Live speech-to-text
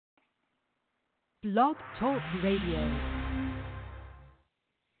Blog Talk Radio.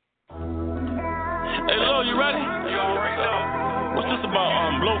 Hey, Lil, you ready? You already know. What's this about?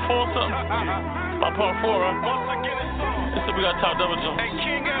 Blow 4 or something? About part 4, right? Once again, it's on. This is we got top double jump. Hey,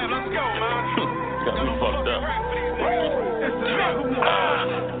 King Ab, let's go, man. Got me fucked up.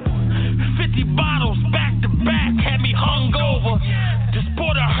 50 bottles back to back had me hungover. Just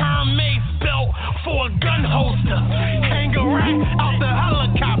bought a Hermes belt for a gun holster. Hang a rack out the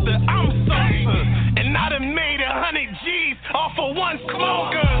helicopter. I'm sober. And I done made 100 G's off of one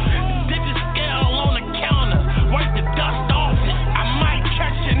smoker. Digit scale on the counter. Wipe the dust off it. I might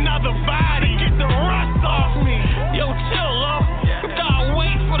catch another body. Get the rust off me. Yo, chill, love. Gotta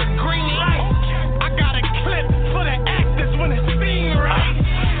wait for the green light. I got a clip for the actors when it's seen right.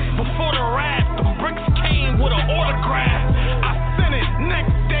 Before the rap, the bricks came with an autograph. I sent it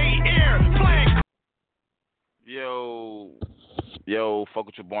next day airplane. Yo, fuck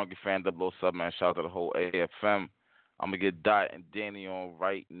with your Bonky fan, 007, man. Shout out to the whole AFM. I'm gonna get Dot and Danny on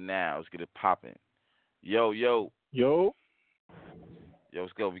right now. Let's get it popping. Yo.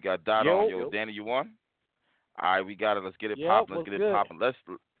 Let's go. We got Dot on. Yo, Danny, you on? All right, we got it. Let's get it popping. Let's get it popping.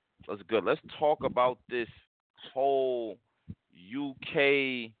 Let's talk about this whole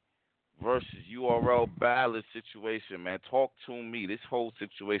UK versus URL ballot situation, man. Talk to me. This whole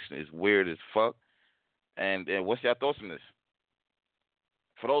situation is weird as fuck. And what's your thoughts on this?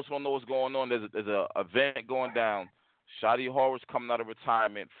 For those who don't know what's going on, there's a event going down. Shotty Horror's coming out of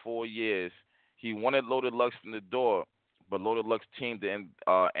retirement, 4 years. He wanted Loaded Lux in the door, but Loaded Lux team didn't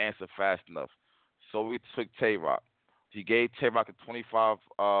answer fast enough. So we took Tay-Rock. He gave Tay-Rock a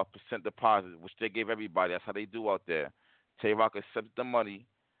 25% deposit, which they gave everybody. That's how they do out there. Tay-Rock accepted the money,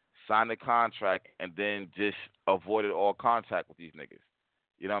 signed the contract, and then just avoided all contact with these niggas.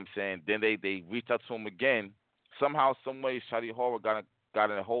 You know what I'm saying? Then they reached out to him again. Somehow, some way, Shotty Horror got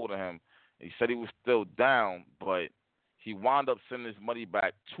in a hold of him. He said he was still down, but he wound up sending his money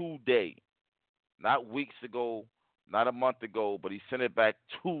back today. Not weeks ago, not a month ago, but he sent it back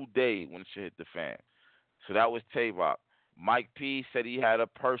today when shit hit the fan. So that was Tay-Rock. Mike P said he had a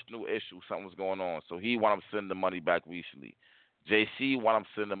personal issue, something was going on, so he wound up sending the money back recently. JC wound up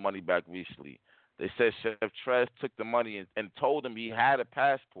sending the money back recently. They said Chef Trez took the money and told him he had a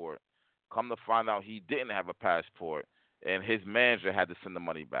passport. Come to find out he didn't have a passport, and his manager had to send the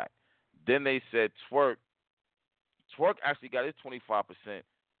money back. Then they said Twerk actually got his 25%,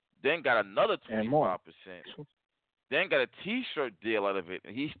 then got another 25%, then got a T-shirt deal out of it,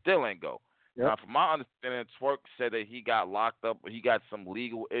 and he still ain't go. Yep. Now, from my understanding, Twerk said that he got locked up, or he got some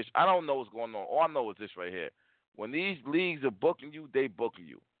legal issue. I don't know what's going on. All I know is this right here. When these leagues are booking you, they booking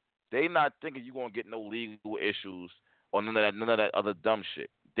you. They not thinking you're going to get no legal issues or none of that other dumb shit.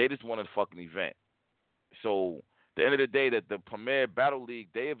 They just want a fucking event. So, at the end of the day, that the Premier Battle League,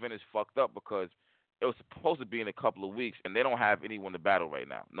 their event is fucked up because it was supposed to be in a couple of weeks, and they don't have anyone to battle right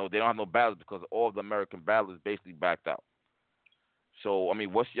now. No, they don't have no battles because all of the American battlers basically backed out. So, I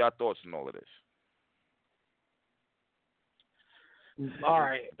mean, what's your thoughts on all of this? All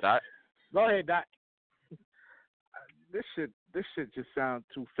right. Dot? Go ahead, Dot. This shit just sounds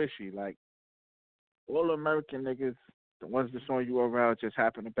too fishy. Like, all the American niggas, the ones that's on URL, just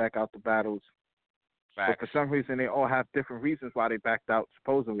happen to back out the battles. Facts. But for some reason, they all have different reasons why they backed out,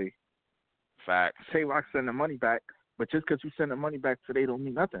 supposedly. Facts. Tay-Rock send the money back, but just because you send the money back today don't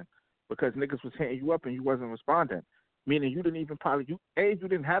mean nothing. Because niggas was hitting you up and you wasn't responding. Meaning you didn't even you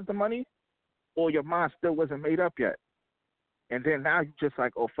didn't have the money, or your mind still wasn't made up yet. And then now you just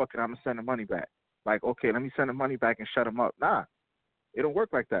like, oh, fuck it, I'm going to send the money back. Like, okay, let me send the money back and shut them up. Nah, it don't work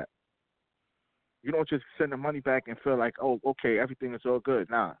like that. You don't just send the money back and feel like, oh, okay, everything is all good.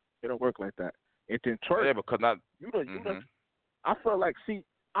 Nah, it don't work like that. And then Turk, yeah, because not. I feel like,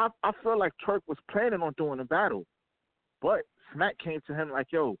 I feel like Turk was planning on doing a battle, but Smack came to him like,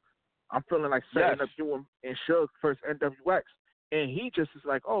 yo, I'm feeling like setting up you and Suge first NWX, and he just is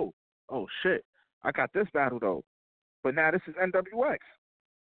like, oh shit, I got this battle though, but now this is NWX,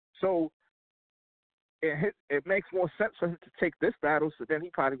 so it makes more sense for him to take this battle. So then he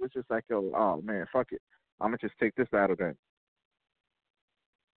probably was just like, yo, oh man, fuck it, I'm gonna just take this battle then,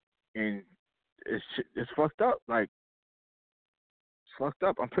 and it's fucked up. Like, it's fucked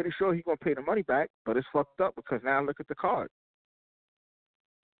up. I'm pretty sure he's gonna pay the money back, but it's fucked up because now look at the card.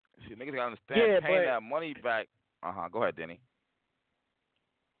 See, niggas gotta understand paying that money back. Go ahead, Denny.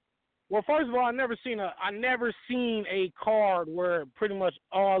 Well, first of all, I never seen a card where pretty much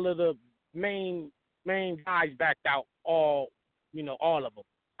all of the main guys backed out. All of them.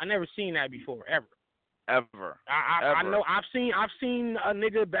 I never seen that before, ever. I know. I've seen a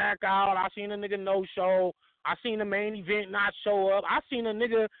nigga back out. I've seen a nigga no show. I seen the main event not show up. I seen a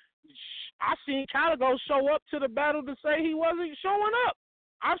nigga I seen Caligo show up to the battle to say he wasn't showing up.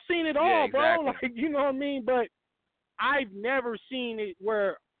 I've seen it all, yeah, exactly. bro. Like, you know what I mean? But I've never seen it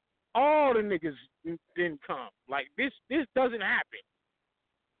where all the niggas didn't come. Like, this doesn't happen.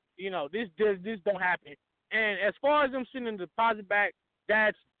 You know, this don't happen. And as far as them sending the deposit back,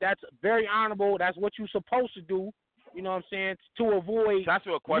 that's very honorable. That's what you're supposed to do. You know what I'm saying? To avoid that's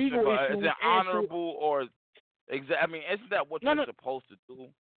a question. legal issues. Is it honorable or exactly? I mean, isn't that what you're supposed to do?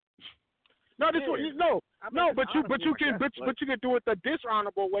 No, but you can do it the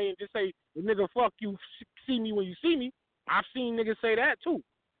dishonorable way and just say, nigga, fuck you, see me when you see me. I've seen niggas say that too.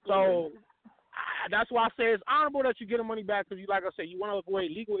 So that's why I say it's honorable that you get the money back because, like I said, you want to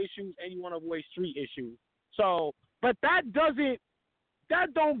avoid legal issues and you want to avoid street issues. So, but that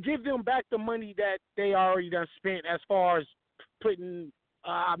don't give them back the money that they already done spent as far as putting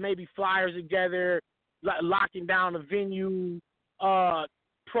maybe flyers together, locking down the venue,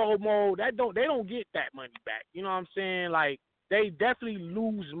 promo. They don't get that money back. You know what I'm saying? Like, they definitely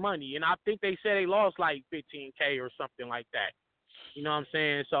lose money, and I think they said they lost like $15K or something like that. You know what I'm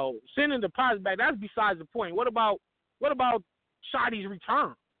saying? So sending deposit back, that's besides the point. What about Shotty's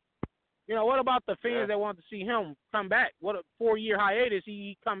return? You know, what about the fans that want to see him come back? What a 4-year hiatus,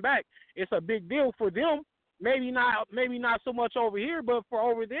 he come back. It's a big deal for them. Maybe not so much over here, but for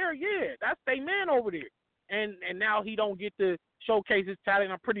over there, yeah, that's their man over there. And now he don't get to showcase his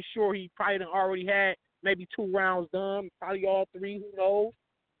talent. I'm pretty sure he probably done already had maybe 2 rounds done, probably all 3, who knows.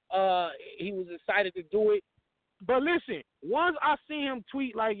 He was excited to do it. But listen, once I see him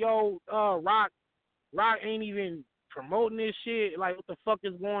tweet like, yo, Rock ain't even promoting this shit, like what the fuck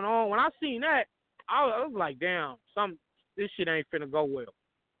is going on? When I seen that, I was like, damn, this shit ain't finna go well.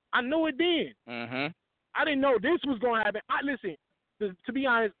 I knew it then. Mm-hmm. I didn't know this was gonna happen. Listen, to be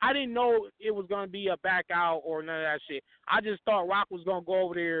honest, I didn't know it was gonna be a back out or none of that shit. I just thought Rock was gonna go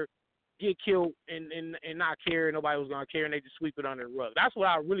over there, get killed, and not care. Nobody was gonna care, and they just sweep it under the rug. That's what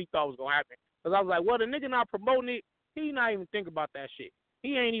I really thought was gonna happen. Because I was like, well, the nigga not promoting it. He not even think about that shit.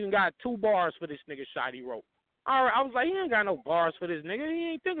 He ain't even got 2 bars for this nigga shot he wrote. All right, I was like, he ain't got no bars for this nigga. He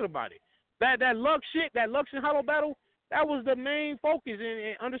ain't thinking about it. That Lux shit, that Lux and Hollow battle, that was the main focus,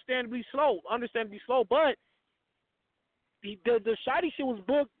 and understandably slow. But the Shotty shit was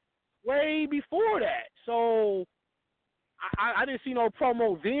booked way before that. So I didn't see no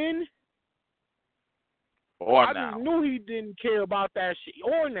promo then. I just knew he didn't care about that shit.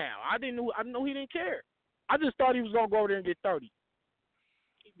 Or now. I know he didn't care. I just thought he was going to go over there and get 30.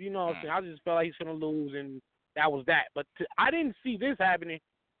 You know what I'm saying? I just felt like he's going to lose, and that was that. But I didn't see this happening.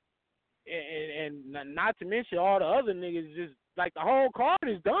 And not to mention all the other niggas, just like the whole card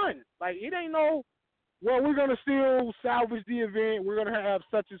is done. Like, it ain't no, well, we're going to still salvage the event. We're going to have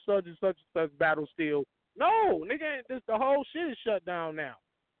such and such and such and such battle still. No, nigga, the whole shit is shut down now.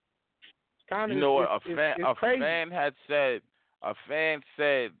 You know what? A fan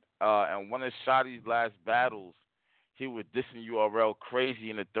said in one of Shotty's last battles, he was dissing URL crazy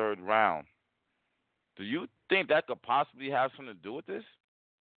in the 3rd round. Do you think that could possibly have something to do with this?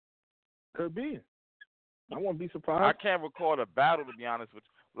 Could be. I won't be surprised. I can't record a battle, to be honest with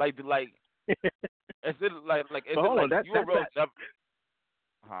you. Is it like URL never?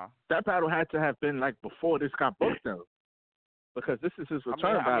 That battle had to have been like before this got booked though. Because this is his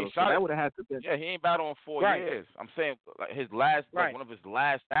return battle, so that would have had to be. Yeah, he ain't battled in 4 years. I'm saying like his last, one of his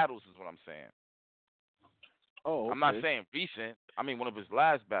last battles is what I'm saying. Oh, okay. I'm not saying recent. I mean one of his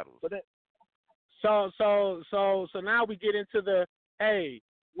last battles. But so now we get into the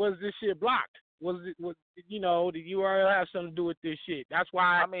was this shit blocked? Was did the URL have something to do with this shit? That's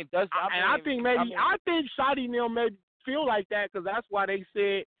why. I think Shotty and them maybe feel like that because that's why they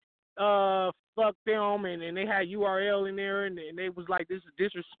said fuck them and they had URL in there and they was like, this is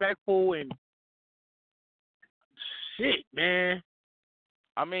disrespectful and shit, man.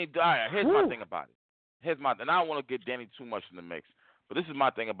 I mean, here's my thing about it. And I don't want to get Danny too much in the mix, but this is my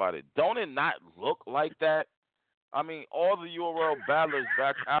thing about it. Don't it not look like that? I mean, all the URL battlers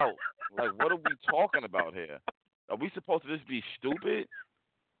back out. Like, what are we talking about here? Are we supposed to just be stupid?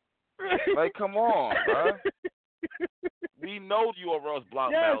 Like, come on, bro. We know URL's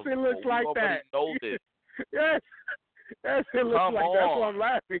block battles. Yes, it looks like that. Know this. Yes, it looks like that. That's why I'm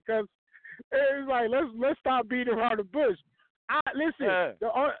laughing because it's like let's stop beating around the bush. Listen,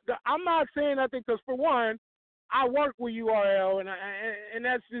 I'm not saying nothing because for one, I work with URL and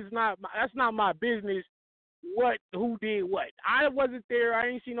that's just not my business. Who did what? I wasn't there. I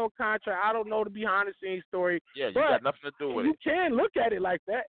ain't seen no contract. I don't know the behind the scenes story. Yeah, you got nothing to do with it. You can look at it like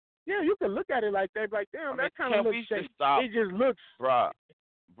that. Yeah, you can look at it like that. Like, damn, that kind of looks shady. It just looks. Bruh,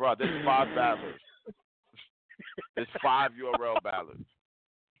 there's 5 battlers. There's 5 URL battlers.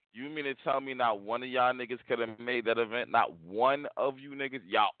 You mean to tell me not one of y'all niggas could have made that event? Not one of you niggas?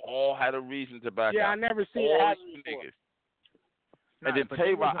 Y'all all had a reason to back out. Yeah, I never seen it happen before. Niggas. And then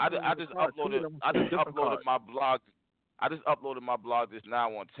Tay-Rock, I just uploaded my blog. I just uploaded my blog just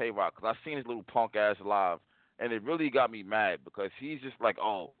now on Tay-Rock because I seen his little punk ass live, and it really got me mad because he's just like,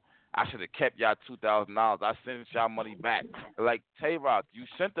 oh, I should have kept y'all $2,000. I sent y'all money back. Like, Tay-Rock, you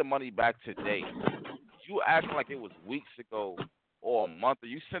sent the money back today. You acting like it was weeks ago or a month.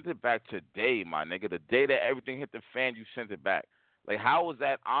 You sent it back today, my nigga. The day that everything hit the fan, you sent it back. Like, how is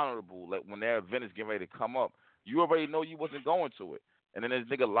that honorable? Like, when their event is getting ready to come up, you already know you wasn't going to it. And then this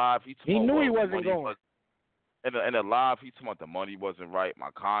nigga live, he knew he wasn't going. In the live, he told me the money wasn't right, my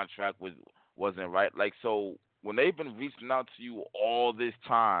contract wasn't right. Like, so when they've been reaching out to you all this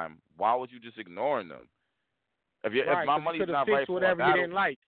time, why was you just ignoring them? If my money's not right for whatever you didn't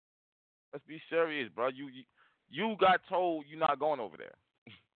like. Let's be serious, bro. You got told you're not going over there.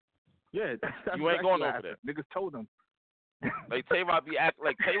 Yeah, that's you ain't going over there. Niggas told them. Like Tay-Rock be acting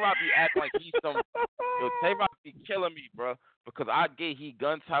like he's some. Yo, Tay-Rock be killing me, bro. Because I get he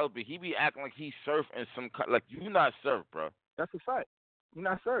gun titles, but he be acting like he surf in some like you not surf, bro. That's a fact. You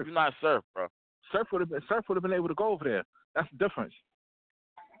not surf. You not surf, bro. Surf would have been able to go over there. That's the difference.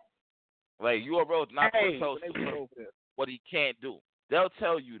 Like URL is not going to tell Surf what he can't do. They'll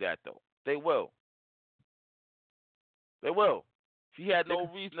tell you that though. They will. They will. He had no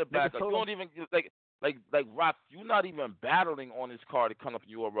reason to back up. You don't even like Rock. You're not even battling on this card to come up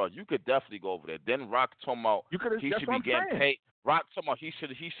in URL. You could definitely go over there. Then Rock talking about he should be getting paid. Rock talking about he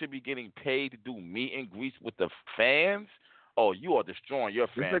should be getting paid to do meet and greets with the fans. Oh, you are destroying your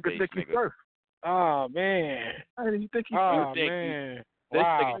fan base, nigga. Oh man. I didn't think he Oh man. This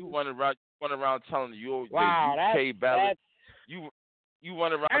wow. nigga, you run around telling you wow, the UK battle. That's... You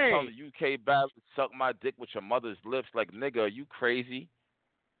run around telling the UK battle suck my dick with your mother's lips. Like, nigga, are you crazy?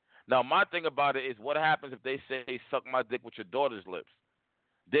 Now, my thing about it is what happens if they say suck my dick with your daughter's lips?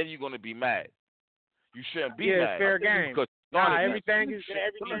 Then you're going to be mad. You shouldn't be mad. Yeah, fair game. Everything is...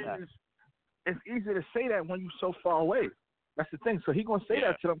 It's easy to say that when you're so far away. That's the thing. So he's going to say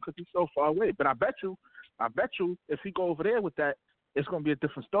that to them because he's so far away. But I bet you, if he go over there with that, it's going to be a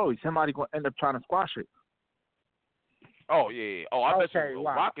different story. Somebody going to end up trying to squash it. Oh, yeah. Oh, I bet you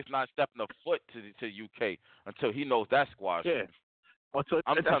Rock is not stepping a foot to UK until he knows that squash. Yeah. I'm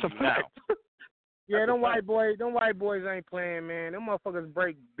telling you now. Yeah, them white boys ain't playing, man. Them motherfuckers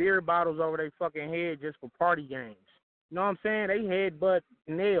break beer bottles over their fucking head just for party games. You know what I'm saying? They headbutt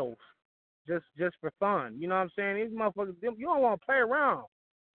nails just for fun. You know what I'm saying? These motherfuckers, you don't want to play around.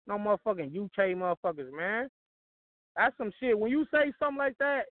 No motherfucking UK motherfuckers, man. That's some shit. When you say something like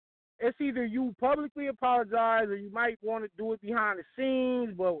that, it's either you publicly apologize or you might want to do it behind the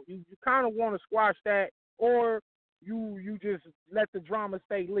scenes, but you kind of want to squash that, or you just let the drama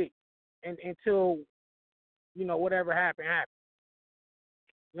stay lit until, you know, whatever happened.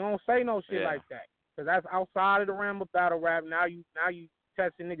 You don't say no shit like that, because that's outside of the realm of battle rap. Now you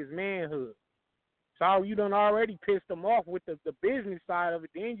testing niggas' manhood. So you done already pissed them off with the business side of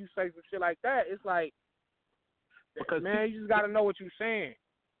it. Then you say some shit like that. It's like, because man, you just got to know what you're saying.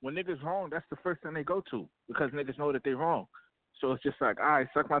 When niggas wrong, that's the first thing they go to, because niggas know that they wrong. So it's just like, all right,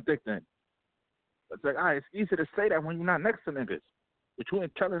 suck my dick then. It's like, all right, it's easy to say that when you're not next to niggas, but you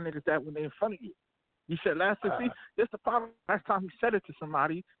ain't telling niggas that when they in front of you. You said last time, see, this the problem. Last time he said it to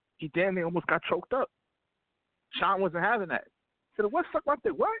somebody, he damn near almost got choked up. Sean wasn't having that. He said, what, suck my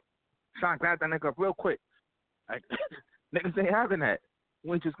dick? What? Sean grabbed that nigga up real quick. Like, niggas ain't having that.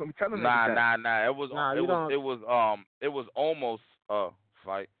 We ain't just gonna be telling niggas that. Nah. It was almost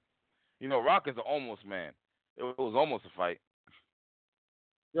fight. You know, Rock is an almost man. It was almost a fight.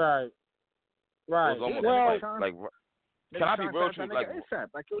 Right. It was almost a fight. Like, can I be real true? Like,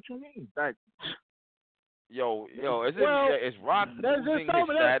 what you mean? Like, yo, is Rock there's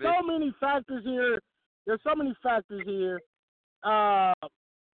so many factors here. There's so many factors here.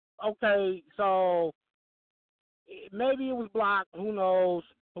 Okay, so maybe it was blocked. Who knows?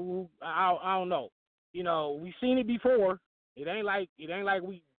 I don't know. You know, we've seen it before. It ain't like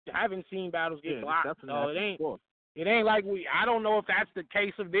we haven't seen battles get blocked. So it ain't like I don't know if that's the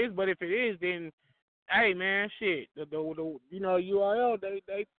case of this, but if it is, then hey man, shit. The you know, URL they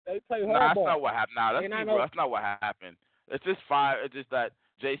play hardball. Nah, that's not what happened. Nah, that's not what happened. It's just It's just that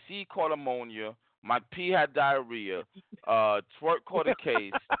JC caught ammonia. My P had diarrhea. Twerk caught a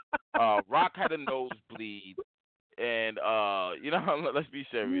case. Rock had a nosebleed. And you know, let's be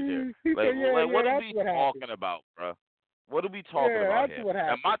serious here. Like, what are we talking about, bro? What are we talking about here?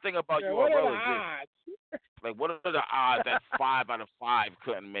 And my thing about URL is this. Like, what are the odds that 5 out of 5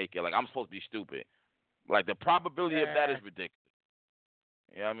 couldn't make it? Like, I'm supposed to be stupid. Like, the probability of that is ridiculous.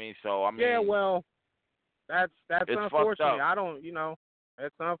 You know what I mean? So I mean. Yeah, well, that's unfortunate. I don't,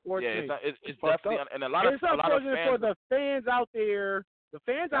 that's unfortunate. Yeah, it's definitely, and a lot of fans. For the fans out there, the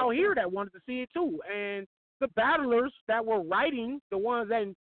fans out here that wanted to see it too, and the battlers that were writing, the ones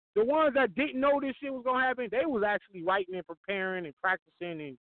that didn't know this shit was gonna happen, they was actually writing and preparing and practicing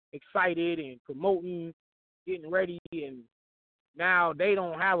and excited and promoting, getting ready, and now they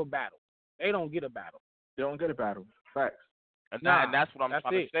don't have a battle. They don't get a battle. They don't get a battle. Facts. And that's what I'm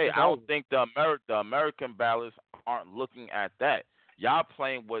trying to say. I don't think the American battlers aren't looking at that. Y'all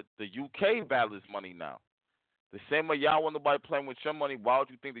playing with the UK battlers' money now. The same way y'all want nobody playing with your money, why would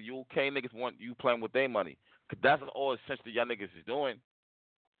you think the UK niggas want you playing with their money? Because that's all essentially y'all niggas is doing.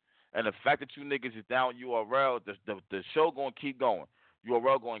 And the fact that you niggas is down URL, the show going to keep going.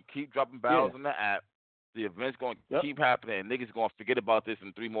 URL going to keep dropping battles in the app. The event's going to keep happening, and niggas going to forget about this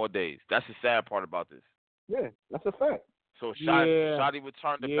in 3 more days. That's the sad part about this. Yeah, that's a fact. So Shotty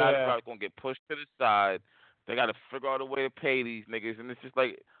return to battle rap going to get pushed to the side. They got to figure out a way to pay these niggas. And it's just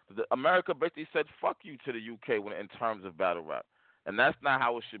like America basically said, fuck you to the UK in terms of battle rap. And that's not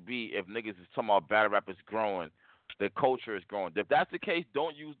how it should be if niggas is talking about battle rap is growing. The culture is growing. If that's the case,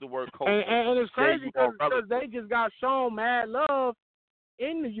 don't use the word culture. And it's crazy because they just got shown mad love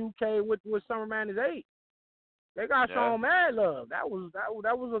in the UK with Summer Madness 8. They got shown mad love. That was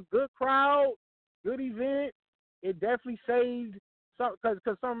a good crowd, good event. It definitely saved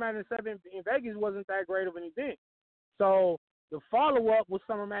because Summer Madness 7 in Vegas wasn't that great of an event. So the follow-up was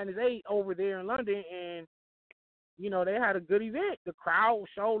Summer Madness 8 over there in London, and, they had a good event. The crowd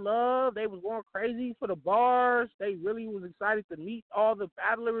showed love. They was going crazy for the bars. They really was excited to meet all the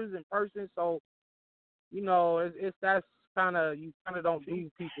battlers in person. So, that's kind of, you kind of don't do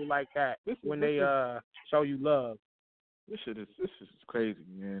people like that when they show you love. This shit is crazy,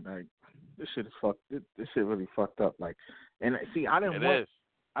 man. Like, this shit is fucked. This shit really fucked up. Like, and see, I didn't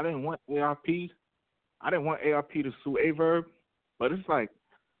want ARP. I didn't want ARP to sue Averb, but it's like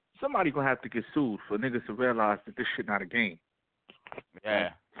somebody gonna have to get sued for niggas to realize that this shit not a game. Yeah.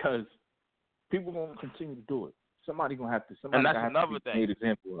 Because people gonna continue to do it. Somebody gonna have to. And that's another thing. Made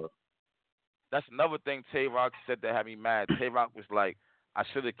example of. That's another thing Tay Rock said that had me mad. Tay Rock was like, I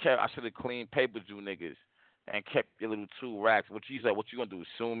should have cleaned pay-per-view niggas and kept your little 2 racks. What you said, what you gonna do?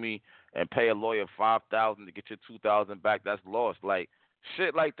 Sue me and pay a lawyer $5,000 to get your $2,000 back? That's lost. Like,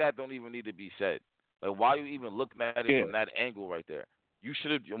 shit like that don't even need to be said. Like, why you even looking at it from that angle right there? You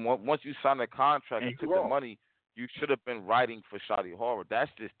should have, once you signed the contract and took the money, you should have been writing for Shotty Horror.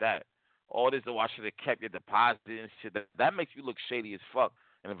 That's just that. All this, I should have kept your deposit and shit. That makes you look shady as fuck.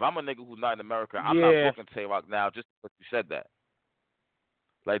 And if I'm a nigga who's not in America, I'm not booking Tay Rock now just because you said that.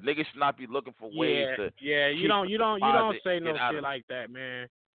 Like, niggas should not be looking for ways to. Yeah, you don't say no shit like that, man.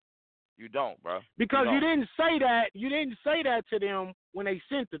 You don't, bro. Because you didn't say that. You didn't say that to them when they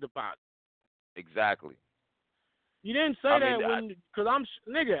sent the deposit. Exactly. You didn't say because I'm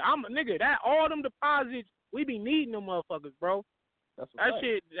nigga. That all them deposits, we be needing them motherfuckers, bro.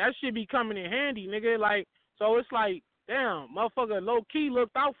 That shit be coming in handy, nigga. Like, so it's like, damn, motherfucker, low key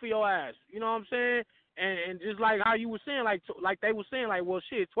looked out for your ass. You know what I'm saying? And just like how you were saying, like they were saying, like, well,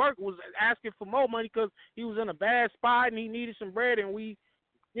 shit, Twerk was asking for more money because he was in a bad spot and he needed some bread, and we,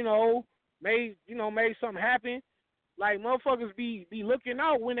 made something happen. Like, motherfuckers be looking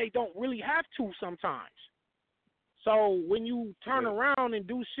out when they don't really have to sometimes. So when you turn around and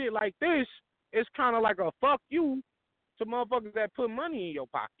do shit like this, it's kind of like a fuck you to motherfuckers that put money in your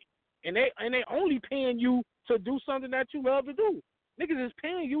pocket, and they only paying you to do something that you love to do. Niggas is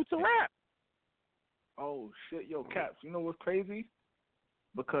paying you to rap. Oh shit, yo, Caps. You know what's crazy?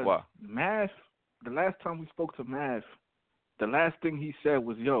 Because what? Math, the last time we spoke to Math, the last thing he said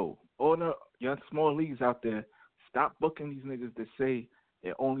was, "Yo, all the young small leagues out there, stop booking these niggas that say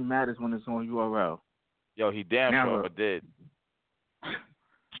it only matters when it's on URL." Yo, he damn sure did.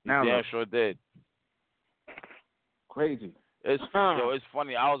 Sure did. Crazy. It's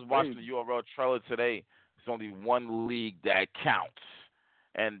funny. I was watching the URL trailer today. There's only one league that counts,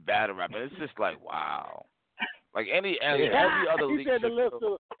 and battle rap. And it's just like, wow. Like every other league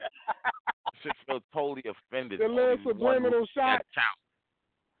should feel totally offended. The little subliminal shot.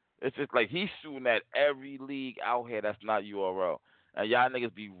 It's just like he's shooting at every league out here that's not URL. And y'all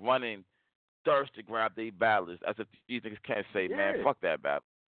niggas be running thirst to grab their battlers as if these niggas can't say, man, fuck that battle.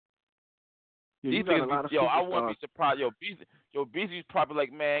 These niggas, I wouldn't be surprised. Yo, BZ's probably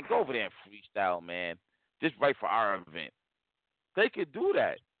like, man, go over there and freestyle, man. Just right for our event. They could do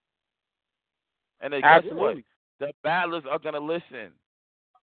that. And they guess what? The battlers are going to listen.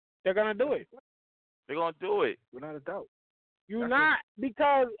 They're going to do it. They're going to do it. Without a doubt. You're not,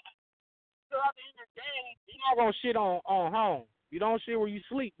 because at the end of the day, you're not going to shit on home. You don't shit where you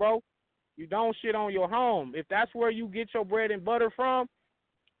sleep, bro. You don't shit on your home. If that's where you get your bread and butter from,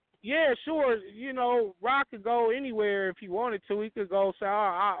 yeah, sure. You know, Rock could go anywhere if he wanted to. He could go say,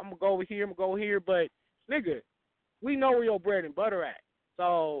 I'm going to go over here, I'm going to go here. But, nigga, we know where your bread and butter at.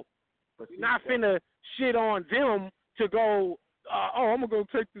 So, you're not finna shit on them to go, I'm going to go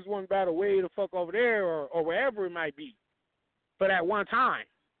take this one battle way the fuck over there or wherever it might be. But at one time.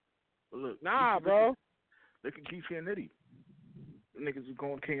 But look, bro. Look at Geechee and Nitty. The niggas is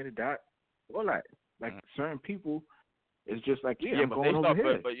going King of the Dot. All that. Like, certain people, it's just like, I'm going over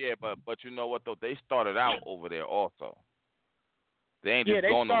here. But you know what, though? They started out over there also. They ain't just they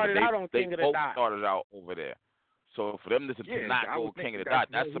going started over out on King of the Dot. They both Dot. started out over there. So for them to not go King of the Dot,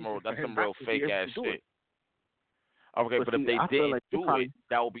 that's some real fake ass shit. Okay, but if they didn't do it,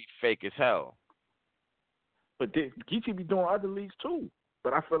 that would be fake as hell. But Geechee be doing other leagues too.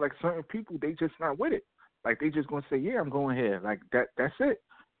 But I feel like certain people, they just not with it. Like, they just gonna say, yeah, I'm going here. Like, that's it.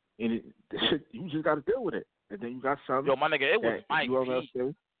 And you just got to deal with it. And then you got some. Yo, my nigga, it was Mike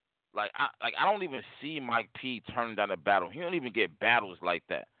P. Like I don't even see Mike P turning down a battle. He don't even get battles like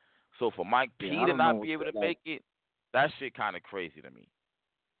that. So for Mike P to not be able to make it, that shit kind of crazy to me.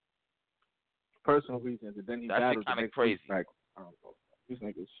 Personal reasons, and then he that shit kind of crazy. Like, I don't know. These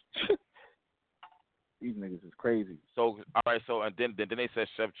niggas is crazy. So all right, so and then they said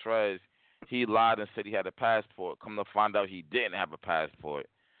Chef Trez, he lied and said he had a passport. Come to find out, he didn't have a passport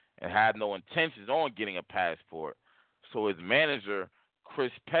and had no intentions on getting a passport. So his manager,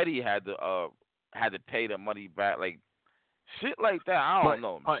 Chris Petty, had to pay the money back. Like, shit like that, I don't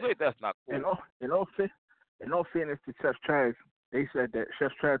know. Shit, that's not cool. In all fairness to Chef Trez, they said that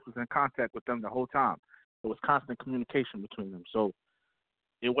Chef Trez was in contact with them the whole time. There was constant communication between them. So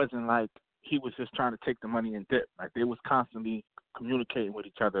it wasn't like he was just trying to take the money and dip. Like, they was constantly communicating with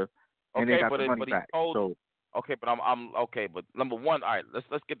each other, and they got the money back. Okay, but I'm okay. But number one, all right,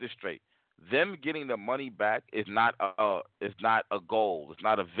 let's get this straight. Them getting the money back is not a goal. It's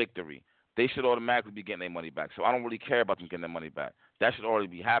not a victory. They should automatically be getting their money back. So I don't really care about them getting their money back. That should already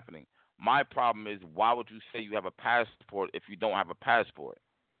be happening. My problem is, why would you say you have a passport if you don't have a passport?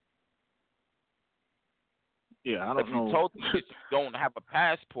 Yeah, I don't know. If you told them you don't have a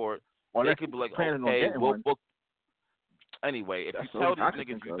passport, they could be like, okay, we'll book. Anyway, if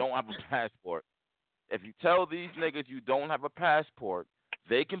you tell these niggas you don't have a passport,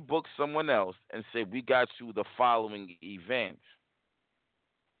 they can book someone else and say, we got you the following events.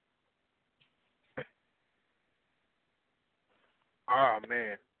 Oh,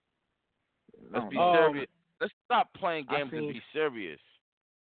 man. Let's be serious. Let's stop playing games and be serious.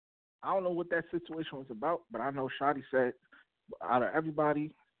 I don't know what that situation was about, but I know Shotty said out of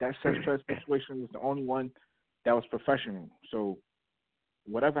everybody, that Chef Trez situation was the only one that was professional. So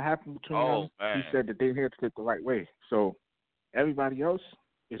whatever happened between them, he said that they handled it the right way. So everybody else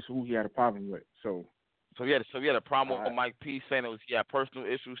is who he had a problem with. So he had a problem with Mike P saying he had personal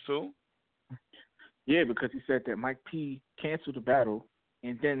issues too? Yeah, because he said that Mike P canceled the battle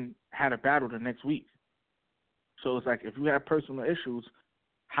and then had a battle the next week. So it's like, if you have personal issues,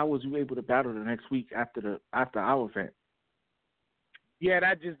 how was you able to battle the next week after our event? Yeah,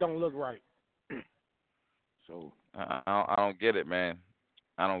 that just don't look right. So I don't get it, man.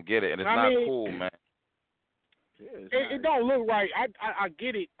 I don't get it, and it's not cool, man. Yeah, it don't look right. I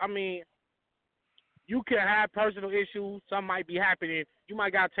get it. I mean, you can have personal issues. Some might be happening. You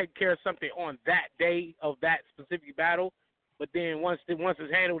might gotta take care of something on that day of that specific battle. But then once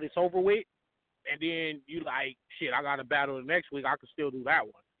it's handled, it's over with. And then you like, shit, I got a battle the next week. I could still do that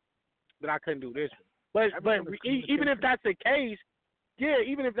one, but I couldn't do this one. But even if that's the case,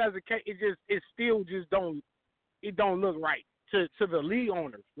 it still just don't look right to the league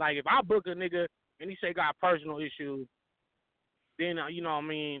owners. Like, if I book a nigga and he say got personal issues, then you know what I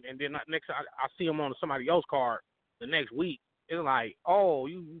mean, and then next I see him on somebody else's card the next week, it's like, oh,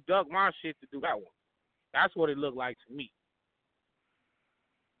 you dug my shit to do that one. That's what it looked like to me.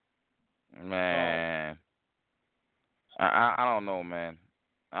 Man, I don't know, man.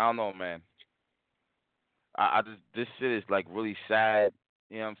 I just, this shit is like really sad.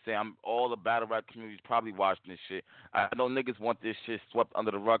 You know what I'm saying? All the battle rap community's probably watching this shit. I know niggas want this shit swept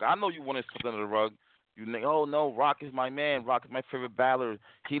under the rug. I know you want it swept under the rug. You think, oh no, Rock is my man. Rock is my favorite battler.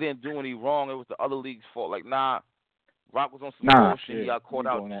 He didn't do any wrong. It was the other league's fault. Like, nah, Rock was on some bullshit. He got caught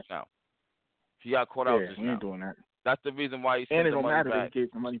out just now. He got caught out just now. He ain't doing that. That's the reason why he sent the money back. And it don't matter that he gave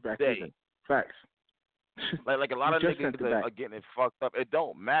the money back either. Facts. like a lot of niggas are getting it fucked up. It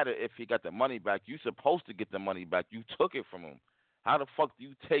don't matter if he got the money back. You supposed to get the money back. You took it from him. How the fuck do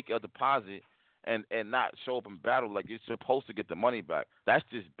you take a deposit and not show up in battle like you're supposed to get the money back? That's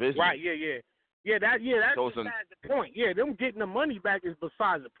just business. Right, yeah. That's besides the point. Yeah, them getting the money back is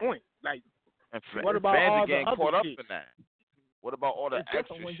besides the point. Like, what about fans all are getting the caught other up shit? in that? What about all the It's extra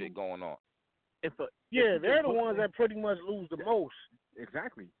different when shit going on? They're the ones that pretty much lose the most.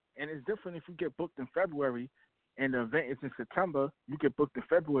 Exactly. And it's different if you get booked in February and the event is in September. You get booked in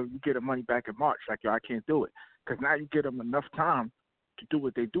February, you get the money back in March. Like, yo, I can't do it. Because now you get them enough time to do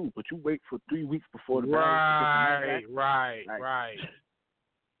what they do. But you wait for 3 weeks before the battle to get the money back. Right.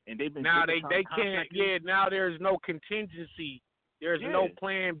 And they've been now they can't. Yeah, now there's no contingency. There's no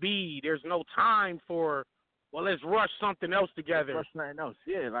plan B. There's no time for. Well, let's rush something else together. Rush nothing else.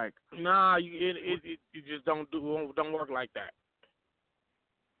 Yeah, like nah, it just don't work like that.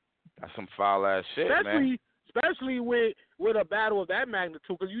 That's some foul ass shit, man. Especially with a battle of that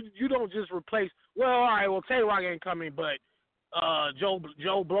magnitude, because you don't just replace. Well, all right, well Tay-Rock ain't coming, but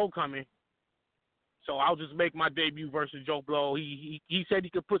Joe Blow coming. So I'll just make my debut versus Joe Blow. He said he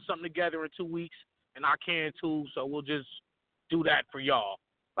could put something together in 2 weeks, and I can too. So we'll just do that for y'all.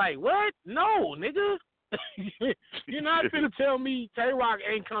 Like what? No, nigga. You're not gonna tell me Tay-Rock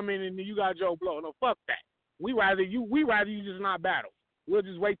ain't coming and you got Joe Blow. No, fuck that. We rather you just not battle. We'll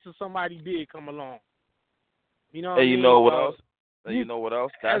just wait till somebody big come along. You know. You know what else? You know what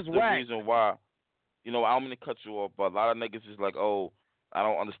else? That's the whack. reason why. You know, I'm gonna cut you off, but a lot of niggas is like, oh, I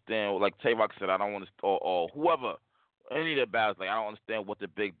don't understand. Like Tay-Rock said, I don't understand, or whoever, any of the battles, like I don't understand what the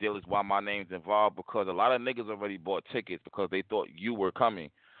big deal is, why my name's involved, because a lot of niggas already bought tickets because they thought you were coming.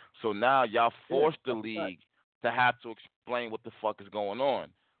 So now y'all forced the league to have to explain what the fuck is going on,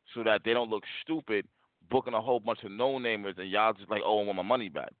 so that they don't look stupid booking a whole bunch of no-namers and y'all just like, oh, I want my money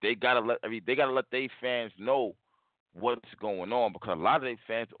back. They gotta let their fans know what's going on, because a lot of their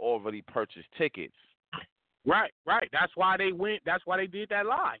fans already purchased tickets. Right. That's why they went. That's why they did that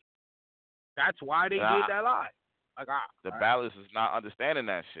live. Like the balance is not understanding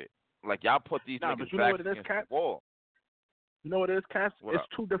that shit. Like y'all put these niggas back against the wall. You know what it is, Cass? It's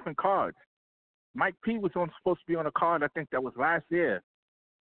two different cards. Mike P was supposed to be on a card, I think that was last year,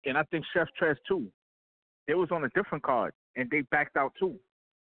 and I think Chef Trez too. They was on a different card, and they backed out too.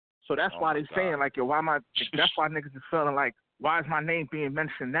 So that's why they saying like, yo, that's why niggas is feeling like, why is my name being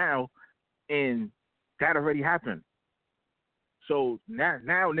mentioned now? And that already happened. So now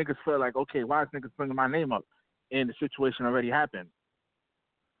niggas feel like, okay, why is niggas bringing my name up? And the situation already happened.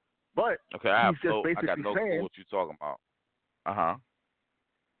 But okay, I got no clue what you're talking about.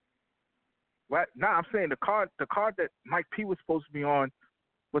 What? No, I'm saying the card that Mike P was supposed to be on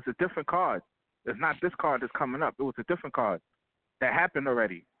was a different card. It's not this card that's coming up. It was a different card that happened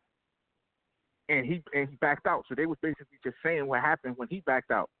already. And he backed out. So they was basically just saying what happened when he backed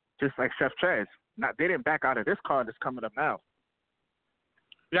out, just like Chef Trez. They didn't back out of this card that's coming up now.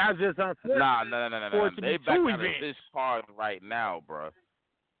 That's just unfortunate. No. They back out of this card right now, bro.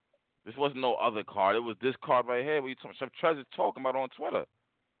 This wasn't no other card. It was this card right here. Chef Trez is talking about on Twitter.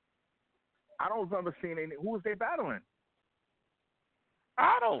 I don't remember seeing any. Who was they battling?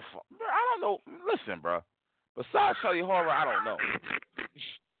 I don't know. Listen, bro. Besides Charlie Horror, I don't know.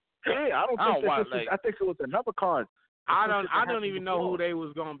 Yeah, I think it was another card. I don't even know who they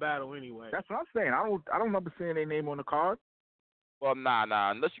was gonna battle anyway. That's what I'm saying. I don't remember seeing their name on the card. Well,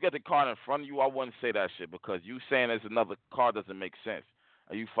 nah. Unless you got the card in front of you, I wouldn't say that shit, because you saying there's another card doesn't make sense.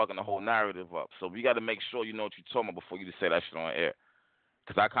 Are you fucking the whole narrative up? So we got to make sure you know what you're talking about before you just say that shit on air.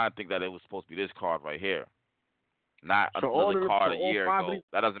 Because I kind of think that it was supposed to be this card right here, not another card a year ago.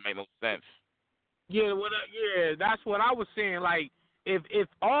 That doesn't make no sense. Yeah, that's what I was saying. Like, if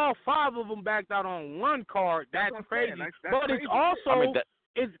all 5 of them backed out on one card, that's crazy. That's but crazy. it's also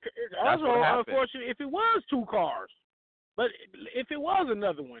it's also unfortunate if it was 2 cards. But if it was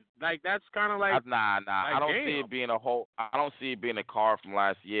another one, like that's kind of like nah. Like, I don't see it being I don't see it being a card from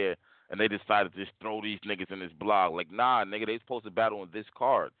last year, and they decided to just throw these niggas in this blog. Like, nah, nigga, they supposed to battle on this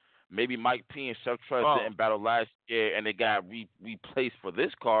card. Maybe Mike P and Chef Trez didn't battle last year, and they got replaced for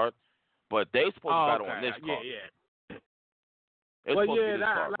this card. But they supposed to battle on this card. Yeah. It's Well, supposed to be this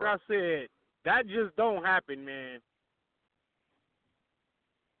card, bro. I said, that just don't happen, man.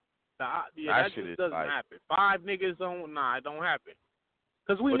 That just doesn't happen. 5 niggas it don't happen.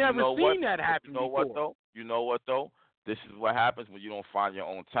 Because we never seen that happen before. You know what, though? This is what happens when you don't find your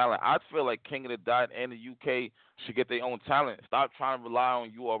own talent. I feel like King of the Dot and the UK should get their own talent. Stop trying to rely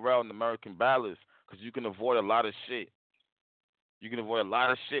on URL and American Ballas, because you can avoid a lot of shit. You can avoid a lot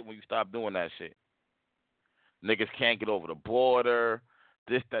of shit when you stop doing that shit. Niggas can't get over the border,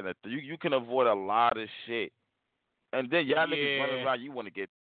 this, that, and that. You can avoid a lot of shit. And then y'all niggas running around, you want to get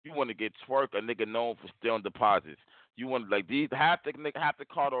Twerk, a nigga known for stealing deposits. You want these half the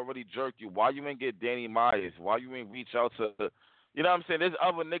card already jerked you. Why you ain't get Danny Myers? Why you ain't reach out to You know what I'm saying? There's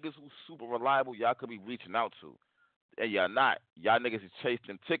other niggas who's super reliable y'all could be reaching out to. And y'all not. Y'all niggas is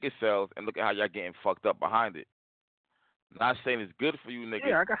chasing ticket sales and look at how y'all getting fucked up behind it. Not saying it's good for you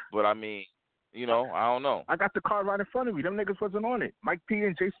niggas, but I mean, you know, I don't know. I got the card right in front of me. Them niggas wasn't on it. Mike P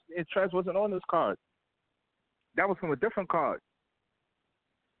and Jason and Trez wasn't on this card. That was from a different card.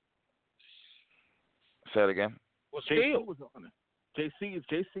 Say it again. Well, JC was on it. JC is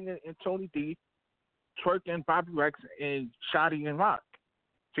JC and Tony D, Twerk and Bobby Rex, and Shotty and Rock.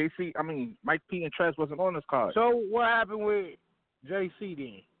 Mike P and Trez wasn't on this card. So what happened with JC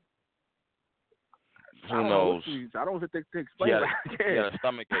then? Who knows? I don't think they explain that. He had a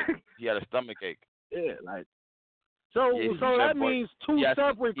stomach ache. He had a stomach ache. Yeah, like. So that means two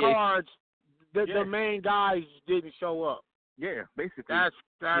separate cards that the main guys didn't show up. Yeah, basically. I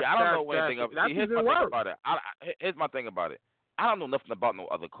don't know anything about it. Here's my thing about it. I don't know nothing about no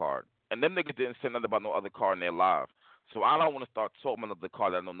other card. And them niggas didn't say nothing about no other card in their live. So I don't want to start talking about the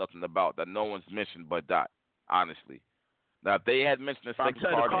card that I know nothing about, that no one's mentioned but Dot, honestly. Now, if they had mentioned the second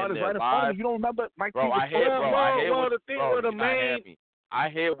card in their live, you don't remember Mike P. I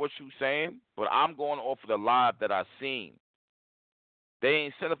hear what you're saying, but I'm going off of the live that I seen. They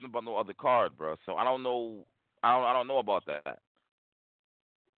ain't said nothing about no other card, bro. So I don't know. I don't know about that. That's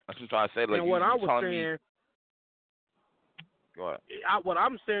what I'm trying to say. Like, and what I was saying. Go ahead. What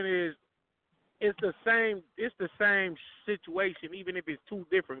I'm saying is, it's the same situation, even if it's two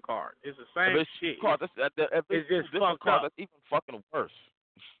different cards. It's the same shit. It's just fucked up. That's even fucking worse.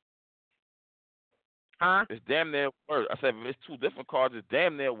 Huh? It's damn near worse. I said if it's two different cards, it's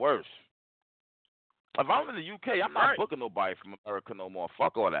damn near worse. If I'm in the UK, I'm not booking nobody from America no more.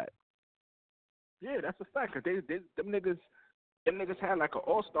 Fuck all that. Yeah, that's a fact. Cause them niggas had like an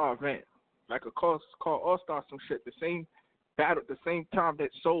all-star event, like a called All-Star some shit. The same time that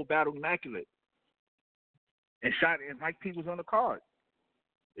Soul battled Immaculate. And Mike P was on the card.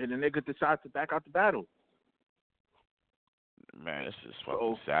 And the nigga decided to back out the battle. Man, this is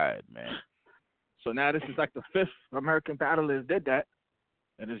fucking sad, man. So now this is like the fifth American battler did that.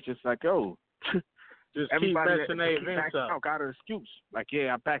 And it's just like, yo. Just everybody keep messing their events up. Got an excuse. Like,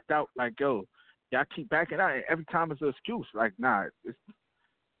 yeah, I backed out. Like, yo, y'all keep backing out. And every time it's an excuse. Like, nah. It's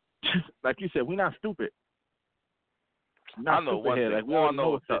like you said, we're not stupid. I know one thing. Like, we all know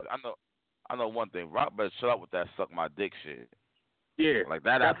what's up. I know one thing. Rock better shut up with that suck my dick shit. Yeah, like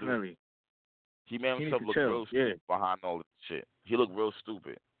that. Definitely. He made himself look real stupid behind all this shit. He looked real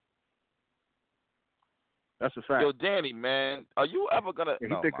stupid. That's a fact. Yo, Danny, man, are you ever gonna? Yeah,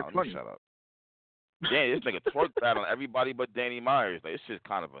 no, man, shut up. Danny, this nigga twerk battling everybody but Danny Myers. Like, it's just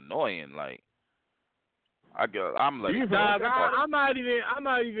kind of annoying. Like, I'm like, I'm not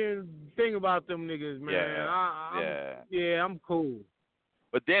even thinking about them niggas, man. Yeah, I'm cool.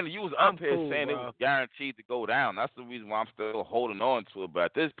 But Danny, you was up here saying it was guaranteed to go down. That's the reason why I'm still holding on to it. But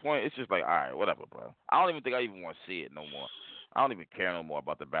at this point, it's just like, all right, whatever, bro. I don't even think I even want to see it no more. I don't even care no more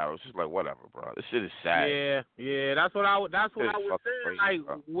about the battle. It's just like, whatever, bro. This shit is sad. Yeah. That's what I was saying. Crazy,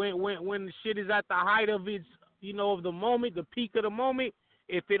 like, when the shit is at the height of its, of the moment, the peak of the moment.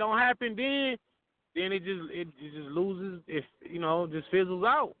 If it don't happen then it just loses. If just fizzles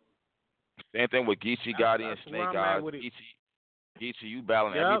out. Same thing with Geechee Gotti and Snake Eyes. Geechee, you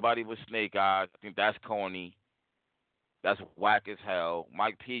battling everybody with Snake Eyes. I think that's corny. That's whack as hell.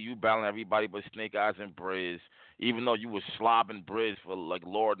 Mike P, you battling everybody but Snake Eyes and Briz. Even though you was slobbing Briz for like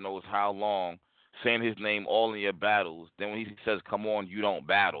Lord knows how long, saying his name all in your battles. Then when he says, "Come on, you don't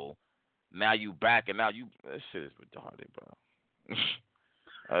battle," now you back and now you. That shit is retarded, bro.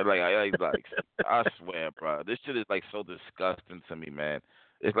 I swear, bro. This shit is like so disgusting to me, man.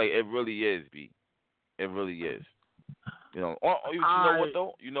 It's like it really is, B. It really is. You know what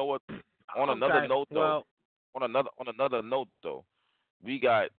though? You know what? On another note though. On another note though, we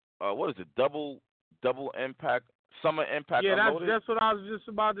got what is it? Double Impact, Summer Impact. Yeah, that's what I was just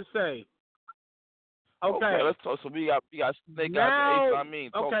about to say. Okay, let's talk. So we got Snake Eyes and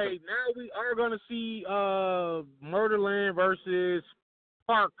Ace. Okay, now we are gonna see Murderland versus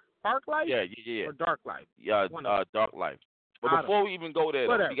Park Life. Yeah. Or Dark Life. Yeah, Dark Life. But before we even go there,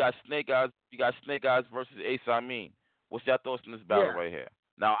 we got Snake Eyes. We got Snake Eyes versus Ace Amin. What's your thoughts on this battle right here?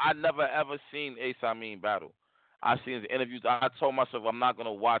 Now, I never ever seen Ace Amin battle. I seen his interviews. I told myself I'm not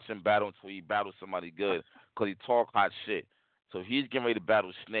gonna watch him battle until he battles somebody good, cause he talk hot shit. So he's getting ready to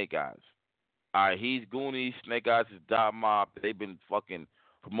battle Snake Eyes. All right, he's Goonies. Snake Eyes is Dot Mob. They've been fucking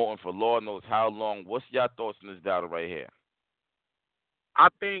promoting for Lord knows how long. What's your thoughts on this battle right here? I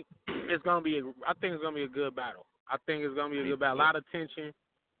think it's gonna be a good battle. I think it's gonna be a good battle. A lot of tension.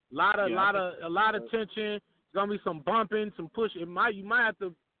 A lot of tension. It's gonna be some bumping, some push. You might have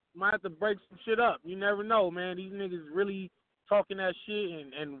to break some shit up. You never know, man. These niggas really talking that shit,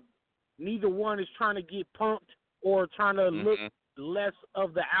 and neither one is trying to get pumped or trying to look less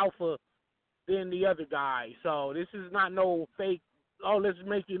of the alpha than the other guy. So this is not no fake, oh, let's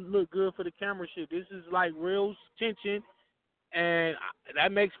make it look good for the camera shit. This is like real tension, and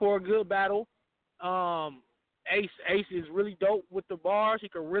that makes for a good battle. Ace is really dope with the bars. He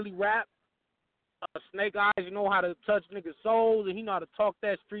can really rap. Snake Eyes, you know how to touch niggas' souls, and he know how to talk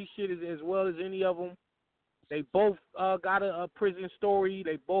that street shit as well as any of them. They both got a prison story.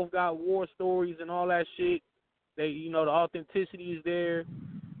 They both got war stories and all that shit. They, the authenticity is there.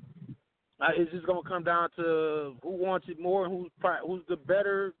 It's just gonna come down to who wants it more and who's the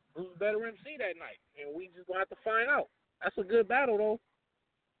better MC that night, and we just gonna have to find out. That's a good battle though.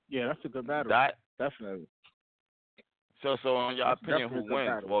 Yeah, that's a good battle. Definitely. So in your opinion, who wins?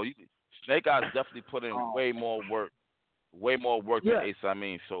 Battle. Well, Snake Eyes definitely put in way more work than Ace. I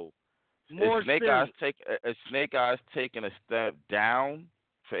mean, so is Snake Eyes taking a step down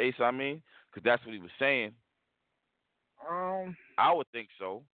for Ace? I mean, because that's what he was saying. I would think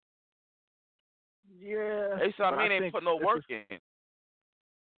so. Yeah. Ace, I mean, ain't put no work in.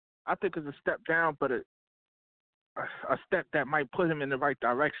 I think it's a step down, but a step that might put him in the right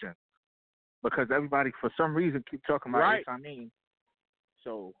direction. Because everybody, for some reason, keep talking about Ace, I mean.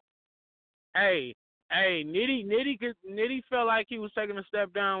 So. Hey, Nitty felt like he was taking a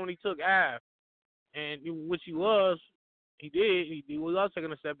step down when he took Av. And which he was. He did. He was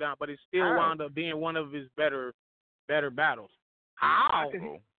taking a step down, but it still wound up being one of his better battles. How?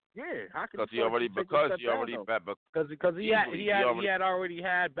 Yeah, because he already had already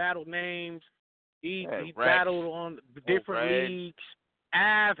had battle names. He battled on different leagues.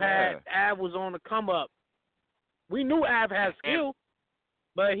 Av was on the come up. We knew Av had skill,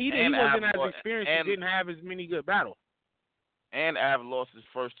 but he wasn't as experienced. He didn't have as many good battles. And Av lost his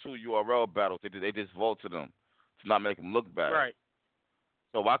first 2 URL battles. They just vaulted him to not make him look bad. Right.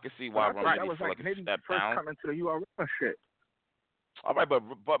 So I can see why Ron Nitty felt like a step down. Coming to the URL shit. All right, but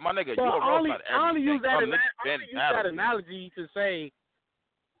my nigga, well, I only use that analogy to say.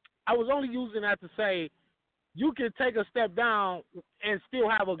 I was only using that to say you can take a step down and still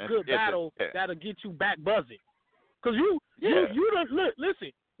have a good battle that'll get you back buzzing. Cause you don't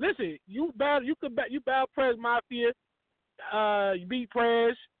listen. You battle Prez Mafia, you beat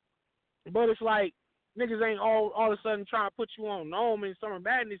Prez, but it's like niggas ain't all of a sudden trying to put you on Gnome and Summer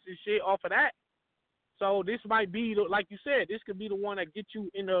Madness and shit off of that. So this might be, like you said, this could be the one that gets you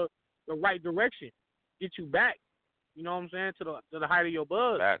in the right direction, get you back. You know what I'm saying, to the height of your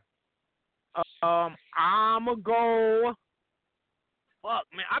buzz. Back. I'ma go. Fuck,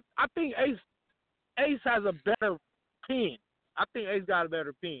 man. I think Ace has a better pen. I think Ace got a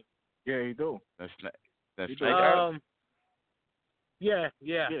better pen. Yeah, he do. That's Snake Eyes. Yeah.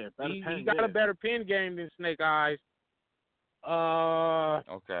 He got a better pen game than Snake Eyes.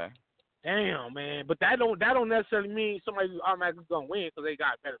 Okay. Damn, man, but that don't necessarily mean somebody's automatically gonna win because they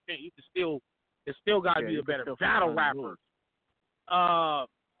got a better pen. You can still got to be a better battle rapper.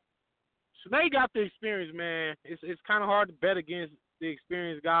 Snake got the experience, man. It's kind of hard to bet against the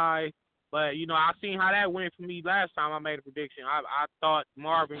experienced guy, but I seen how that went for me last time I made a prediction. I thought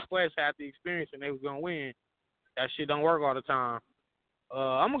Marvin Quest had the experience and they was gonna win. That shit don't work all the time.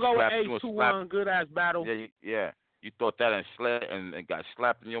 I'm gonna go with Ace 2-1, good ass battle. Yeah. You thought that and got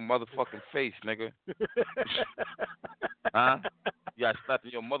slapped in your motherfucking face, nigga. Huh? You got slapped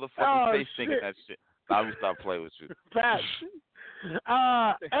in your motherfucking face thinking that shit. I will stop playing with you. Pat.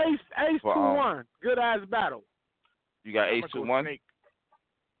 Ace 2-1, good ass battle. You got Ace 2-1?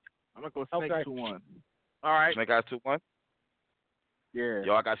 I'm gonna go Snake 2-1. All right. Snake Eyes 2-1? Yeah.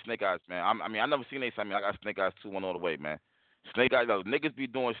 Yo, I got Snake Eyes, man. I never seen Ace. I got Snake Eyes 2-1 all the way, man. Snake Eyes, niggas be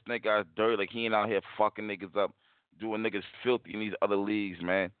doing Snake Eyes dirty like he ain't out here fucking niggas up, doing niggas filthy in these other leagues,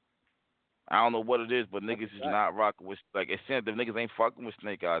 man. I don't know what it is, but niggas is not rocking with, like, it seems the niggas ain't fucking with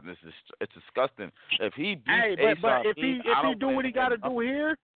Snake Eyes. It's disgusting. If he beats Ace, but if he do what he got to do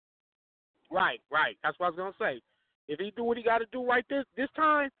here, right. That's what I was gonna say. If he do what he got to do right this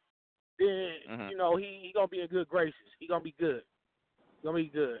time, then he gonna be in good graces. He gonna be good.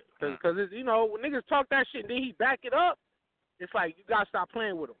 Because it's, when niggas talk that shit and then he back it up, it's like you gotta stop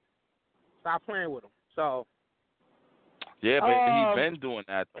playing with him. So. Yeah, but he been doing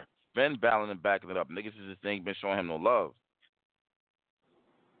that. Been battling and backing it up. Niggas just ain't been showing him no love.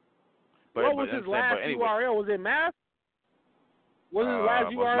 What was his last URL? Was it Math? Was his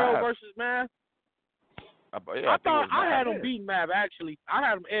last URL versus Math? I thought I had him beating Math, actually. I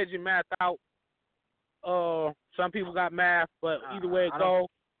had him edging Math out. Some people got Math, but either way it go.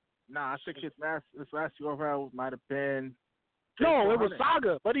 Nah, I think his last URL might have been. No, it was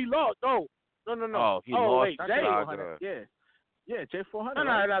Saga, but he lost. No. Oh, he lost. Wait, Saga. Yeah. Yeah, J400.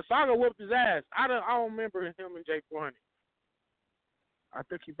 No, Saga whooped his ass. I don't remember him and J400. I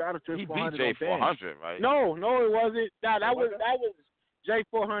think he battled J400. He beat J400, right? No, it wasn't. That was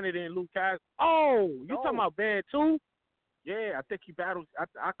J400 and Luke Castro. Oh, you talking about Bad 2? Yeah, I think he battled.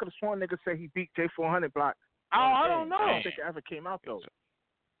 I could have sworn niggas say he beat J400 block. Oh, I don't know. I don't think it ever came out though.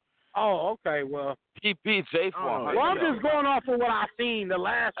 Oh, okay. Well, he beat J400. Well, I'm just going off of what I seen. The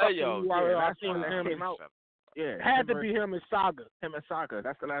last I seen him came out. Yeah, had to be him and Saga. Him and Saga.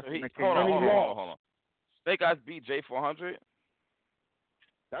 That's the last one that came out. Hold on. Snake Eyes beat J400.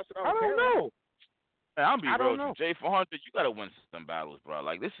 That's what I don't know. Hey, I'm be real with you. J400, you gotta win some battles, bro.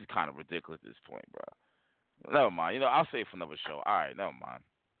 Like this is kind of ridiculous at this point, bro. Never mind. I'll save it for another show. All right, never mind.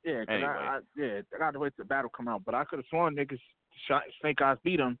 Yeah, anyway. I got to wait till the battle come out. But I could have sworn niggas Snake Eyes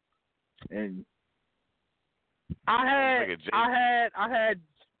beat him, and I had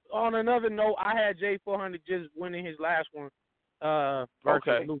on another note, I had J400 just winning his last one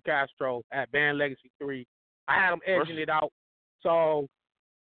versus Luke Castro at Band Legacy 3. I had him edging it out. So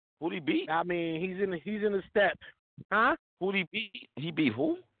who'd he beat? I mean, he's in the step. Huh? Who'd he beat? He beat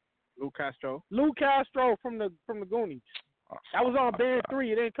who? Luke Castro. Luke Castro from the Goonies. That was on Band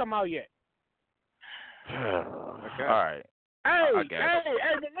 3. It didn't come out yet. Okay. All right. Hey,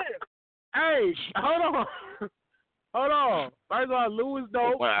 hold on. First of all, Lou is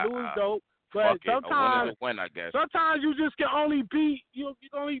dope. But sometimes, sometimes you just can only beat. You can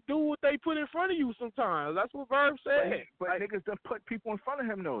only do what they put in front of you. Sometimes that's what Verb said. But niggas don't put people in front of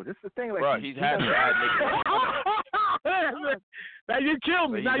him though. This is the thing. Like, bro, he's had niggas. Now you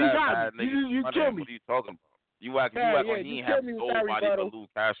killed me. Now you got me. You killed me. What are you talking about? You act like he ain't have nobody but Luke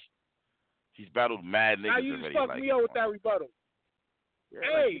Castro. He's battled mad niggas already. Now you just fucked me up with that rebuttal. Yeah,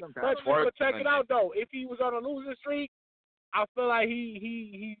 hey, but check it out though. If he was on a losing streak, I feel like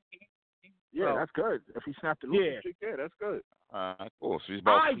he yeah, that's good. If he snapped the losing streak, yeah, that's good. Cool. So he's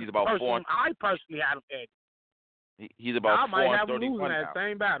about 4. I personally had him edge. He's about 4-31 now. I might have him losing that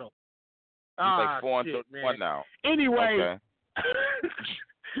same battle. He's like 4-31 now. Anyway.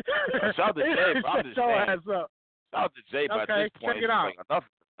 Shout out to Jay, bro. I'm just saying. Shout out to Jay, but at this point, check it out. Enough,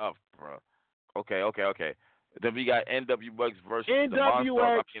 bro. Okay. Then we got NWX versus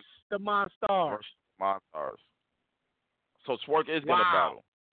NWX, the Monstars. Versus Monstars. So Twork is gonna battle.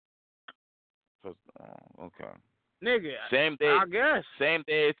 So, okay. Nigga. Same day. I guess. Same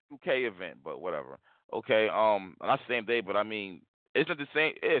day as 2K event, but whatever. Okay. Not same day, but I mean, isn't it the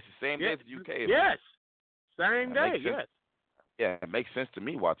same? It's the same day as the UK event. Yes. Same day. Yes. Yeah, it makes sense to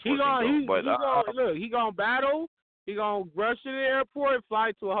me watch he gonna battle. He gonna rush to the airport,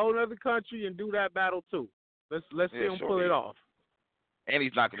 fly to a whole other country, and do that battle too. Let's see him pull it off. And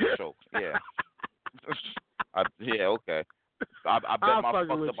he's not gonna choke. Yeah. Okay. I bet my fucked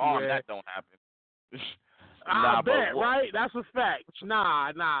up arm that don't happen. I bet, right? That's a fact.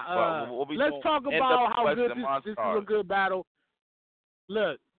 Nah. Let's talk about how good this is a good battle.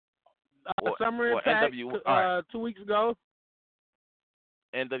 Look, Summer Impact 2 weeks ago.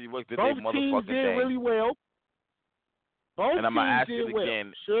 NWX did both their motherfucking teams did thing. really well. Both and I'm gonna ask it well.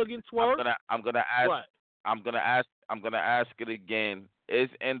 Again. Suge and Twork. I'm gonna ask. What? I'm gonna ask it again. Is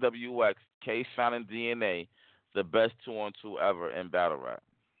NWX, K-Shine and DNA the best 2-on-2 ever in battle rap?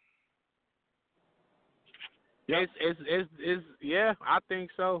 It's yeah, I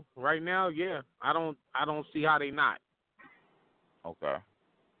think so. Right now, yeah. I don't see how they not. Okay.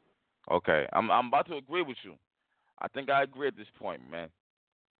 I'm about to agree with you. I think I agree at this point, man.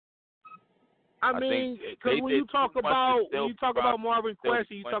 I mean, because when you talk about Marvin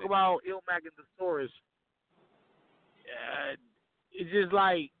Quest, you talk about Ilmac and Thesaurus. It's just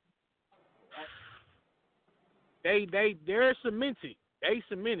like they're cemented. They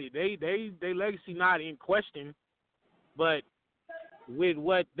cemented. They legacy not in question, but with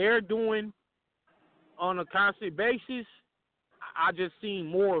what they're doing on a constant basis, I just seen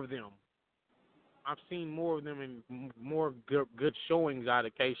more of them. I've seen more of them and more good showings out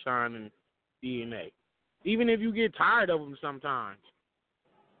of K-Shine and DNA. Even if you get tired of them sometimes.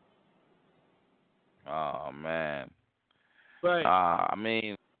 Oh, man. But I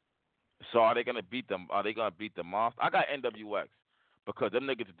mean, so are they gonna beat them? Are they gonna beat the Monster? I got NWX because them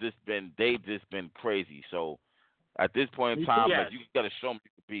niggas they just been crazy. So at this point in time, like, you gotta show me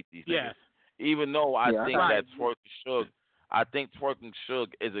you can beat these niggas. Even though I think that Twork and Suge, I think Twork and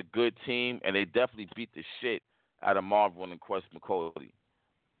Suge is a good team, and they definitely beat the shit out of Marvel and Quest McCody.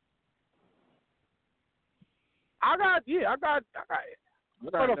 I got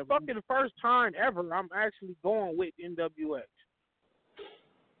for the fucking first time ever, I'm actually going with NWX.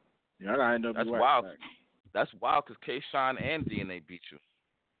 Yeah, I got NWX. That's wild. That's wild because K-Shine and DNA beat you.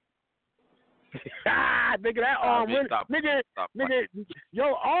 Nigga, that arm, nigga,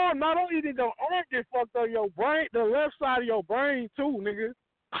 your arm not only did your arm get fucked up, your brain, the left side of your brain too, nigga.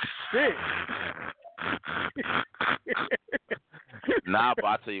 Shit. Nah, but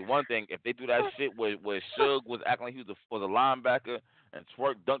I'll tell you one thing. If they do that shit where Suge was acting like he was a linebacker and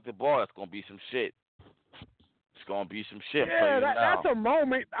Twerk dunked the ball, that's going to be some shit. It's going to be some shit. Yeah, that's a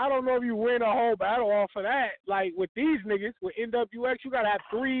moment. I don't know if you win a whole battle off of that. Like, with these niggas, with NWX, you got to have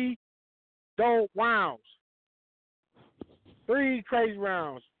 3 dope rounds. 3 crazy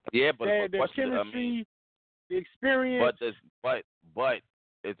rounds. Yeah, but the chemistry, the experience. But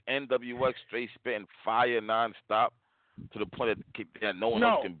is NWX straight spitting fire nonstop to the point that no one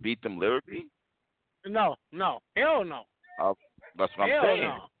else can beat them lyrically? No, hell no. That's what I'm saying.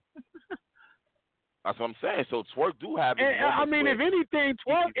 No. That's what I'm saying. So Twerk do have. I mean, if anything,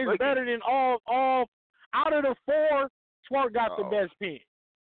 Twerk is better than all. Out of the 4, Twerk got the best pen.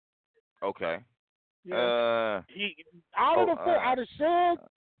 Okay. Yeah. Out of the 4, out of Suge,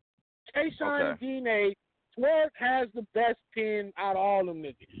 K-Shine, and DNA, Twerk has the best pen out of all them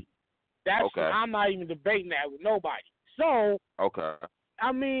niggas. That's I'm not even debating that with nobody. So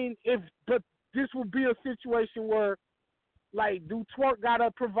I mean, but this would be a situation where, like, do Twerk gotta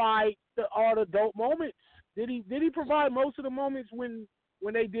provide all the dope moments? Did he provide most of the moments when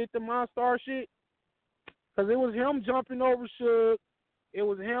they did the Monstar shit? Because it was him jumping over Suge. It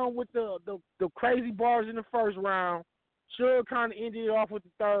was him with the crazy bars in the first round. Suge kind of ended it off with the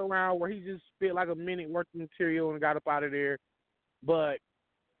third round where he just spit like a minute worth of material and got up out of there. But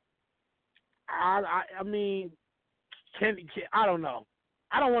I mean, I don't know.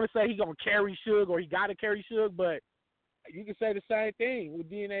 I don't want to say he gonna carry Suge or he gotta carry Suge, but you can say the same thing with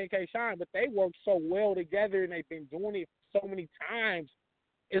DNA and K-Shine. But they work so well together and they've been doing it so many times.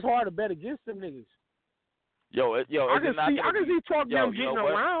 It's hard to bet against them niggas. I can see Twerk them getting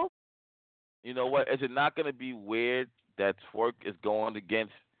around. You know what? Is it not going to be weird that Twerk is going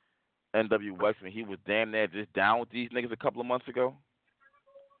against NWX when he was damn near just down with these niggas a couple of months ago?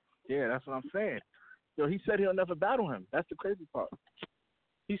 Yeah, that's what I'm saying. He said he'll never battle him. That's the crazy part.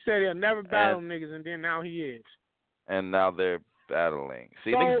 He said he'll never battle niggas, and then now he is. And now they're battling.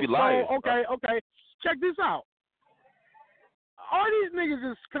 See, niggas be lying. Okay. Check this out. All these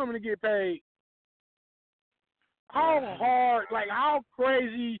niggas is coming to get paid. How hard, like, how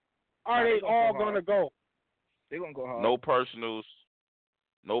crazy are they all going to go? They're going to go hard. No personals.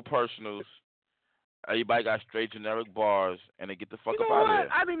 Everybody got straight generic bars, and they get the fuck up out of there.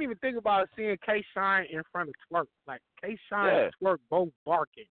 I didn't even think about seeing K-Shine in front of Twerk. Like, K-Shine and Twerk both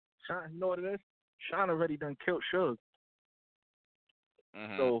barking. Shine, you know what it is? Shine already done killed Suge.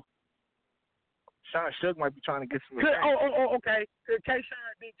 Mm-hmm. So, Shine Suge might be trying to get some. Okay. Could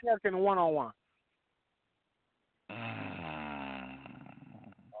K-Shine beat Twerk in a one-on-one?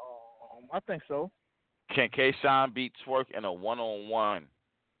 I think so. Can K-Shine beat Twerk in a one-on-one?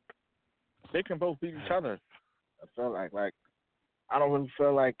 They can both beat each other. I feel like I don't really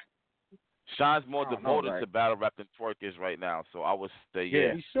feel like Shine's more devoted to battle rap than Twerk is right now, so I would say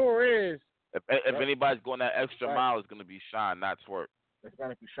yeah. He sure is. If anybody's going that extra mile, it's going to be Shine, not Twerk. It's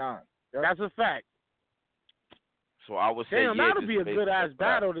going to be Shine. Yep. That's a fact. So I would say that'll be a good ass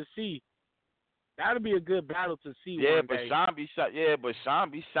battle to see. That'll be a good battle to see. Yeah, but Shine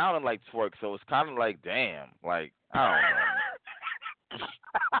be sounding like Twerk, so it's kind of like damn, like I don't know.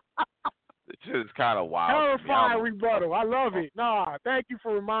 It's just kind of wild. Terrifying rebuttal. I love it. Nah, thank you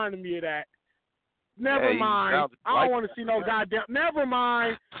for reminding me of that. Never mind. I don't want to see no goddamn. Never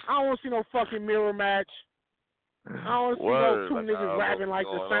mind. I don't want to see no fucking mirror match. I don't want to see no two niggas rapping like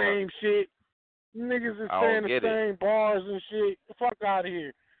the same shit. Niggas is saying the same bars and shit. The fuck out of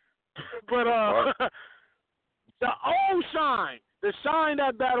here. But the old Shine, the Shine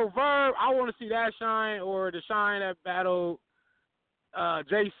that battled Verb, I want to see that Shine, or the Shine that battled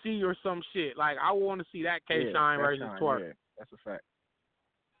JC or some shit. Like, I want to see that K-Shine versus Twerk. Yeah, that's a fact.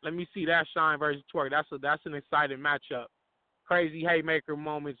 Let me see that Shine versus Twerk. That's an exciting matchup. Crazy haymaker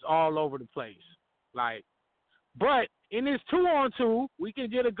moments all over the place. Like, but in this 2-on-2, we can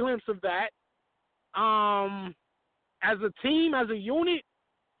get a glimpse of that. As a team, as a unit,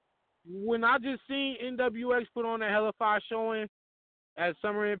 when I just seen NWX put on a hella fire showing at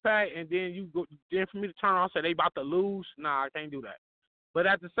Summer Impact, and then for me to turn on and say they about to lose, nah, I can't do that. But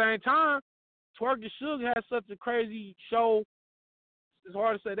at the same time, Twerk and Suge had such a crazy show. It's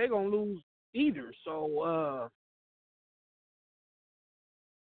hard to say they're gonna lose either. So,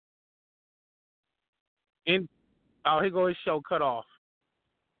 here go his show cut off.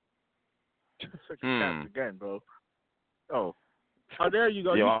 Again, bro. Oh, there you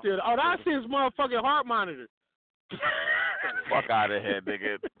go. Yeah. That's his motherfucking heart monitor. Fuck out of here,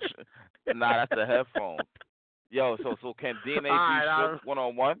 nigga. Nah, that's a headphone. Yo, so can DNA be Shook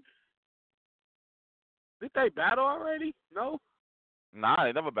 1-on-1? Did they battle already? No. Nah,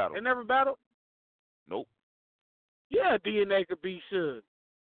 they never battled. They never battled? Nope. Yeah, DNA could beat Suge.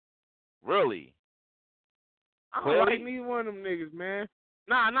 Really? I don't like neither one of them niggas, man.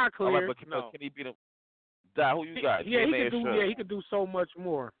 Nah, not clear. All right, but no. Can he beat him? Dad, who you got? Yeah, he could do. Yeah, he could do so much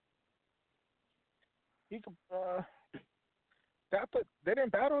more. He could. They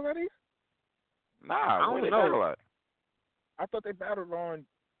didn't battle already. Nah, where they battle at? I thought they battled on.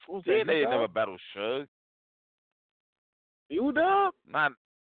 They never battled Suge. UW? Not.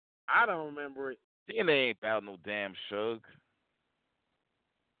 I don't remember it. DNA ain't battled no damn Suge.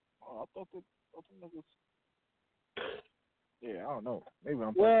 Oh, I thought the niggas. Yeah, I don't know. Maybe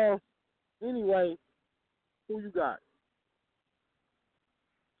I'm. Well, anyway, who you got?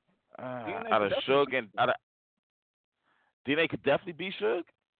 Out of Suge and DNA could definitely be Suge.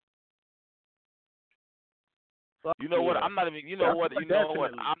 You know what? I'm not even. You know what? I'm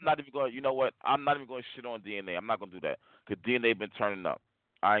not even going. You know what? I'm not even going to shit on DNA. I'm not going to do that because DNA been turning up.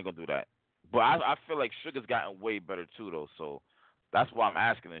 I ain't gonna do that. But I feel like Sugar's gotten way better too, though. So that's why I'm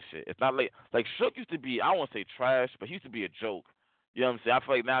asking this shit. It's not like Suge used to be. I don't want to say trash, but he used to be a joke. You know what I'm saying? I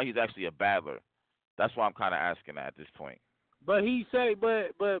feel like now he's actually a battler. That's why I'm kind of asking that at this point. But he say,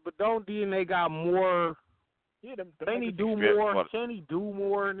 but don't DNA got more? Yeah, can he do more? What? Can he do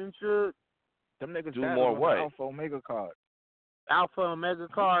more than Suge? Them niggas do more what? Alpha Omega card. Alpha Omega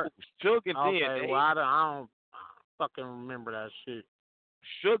card. Suge and okay, DNA. Well, I don't fucking remember that shit.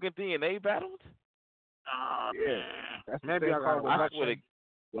 Suge and DNA battled? Yeah. That's maybe I swear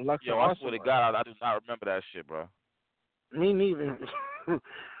to God, I do not remember that shit, bro. Me neither.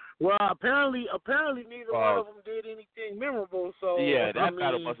 Well, apparently neither one of them did anything memorable. So yeah, that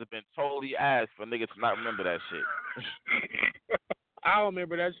battle must have been totally ass for niggas to not remember that shit. I don't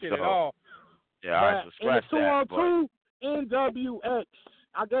remember that shit at all. Yeah, all right, so scratch that. In the 2-on-2, NWX.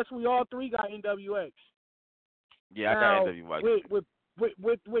 I guess we all three got NWX. Yeah, now, I got NWX.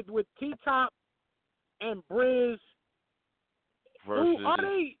 With T-Top and Briz. Versus.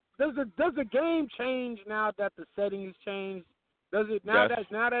 Does the game change now that the setting has changed? Does it now that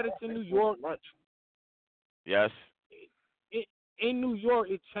it's in New York? Yes. In New York,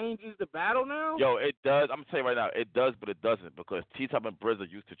 it changes the battle now? Yo, it does. I'm going to tell you right now, it does, but it doesn't because T-Top and Briz are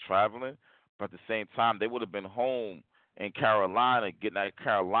used to traveling, but at the same time, they would have been home in Carolina getting that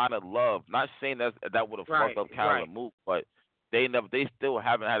Carolina love. Not saying that would have fucked up Carolina Mook, but they still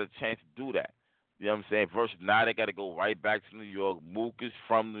haven't had a chance to do that. You know what I'm saying? Versus now they got to go right back to New York. Mook is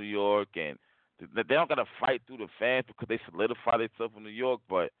from New York, and they don't got to fight through the fans because they solidify themselves in New York,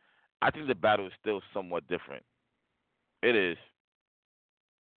 but I think the battle is still somewhat different. It is.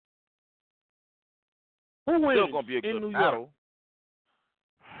 Who wins still gonna be a good New battle. York?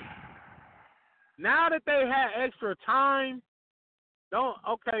 Now that they had extra time,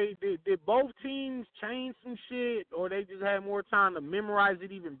 did both teams change some shit, or they just had more time to memorize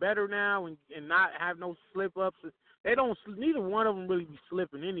it even better now and not have no slip ups? Neither one of them really be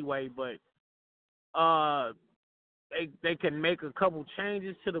slipping anyway, but they can make a couple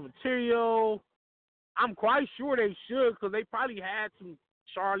changes to the material. I'm quite sure they should because they probably had some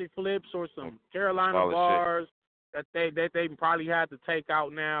Charlie flips or some Carolina bars that they probably had to take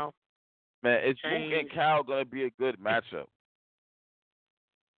out now. Man, is Mook and Cal gonna be a good matchup?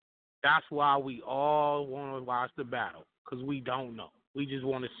 That's why we all want to watch the battle because we don't know. We just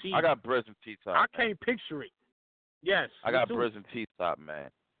want to see. I got Briz and T-Top. I can't picture it. Yes, I got Briz and T-Top, man.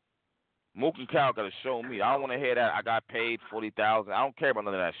 Mook and Cal got to show me. I don't want to hear that. I got paid $40,000. I don't care about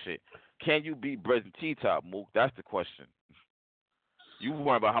none of that shit. Can you beat Briz and T-Top, Mook? That's the question. You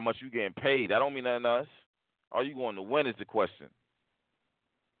worry about how much you getting paid. That don't mean nothing to us. Are you going to win is the question.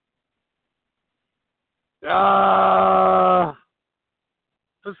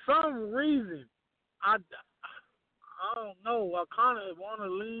 For some reason, I don't know. I kind of want to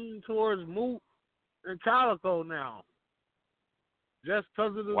lean towards Mook and Calico now, just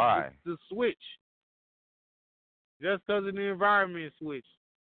because of the switch, just because of the environment switch.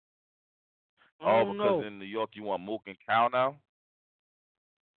 Because in New York you want Mook and Cal now?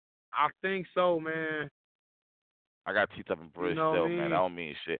 I think so, man. I got T-Top and Briz still, man. I don't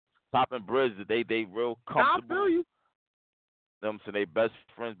mean shit. Top and Briz, they real comfortable. I feel you. Them saying they best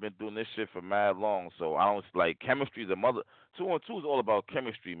friends been doing this shit for mad long, so I don't like chemistry. The mother 2-on-2 is all about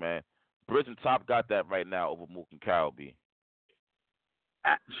chemistry, man. Briz and Top got that right now over Mook and Cal, B.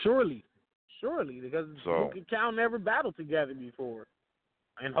 Surely, because Mook and Cal never battled together before,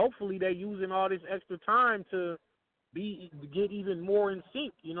 and hopefully they're using all this extra time to get even more in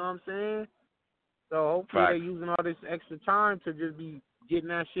sync. You know what I'm saying? So hopefully they're using all this extra time to just be getting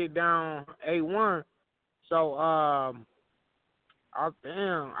that shit down A1. So my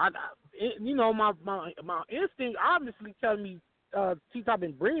instinct obviously tells me T-Top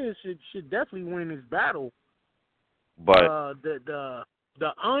and Bridge should definitely win this battle. But the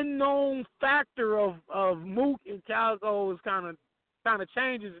unknown factor of Mook and Calgo is kind of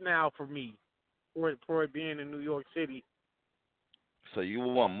changes now for me, for it being in New York City. So you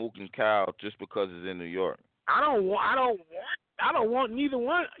want Mook and Cal just because it's in New York? I don't want neither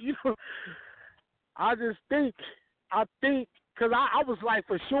one. You know, I think because I was like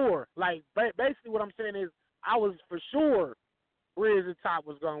for sure, like basically what I'm saying is I was for sure Bridge and Top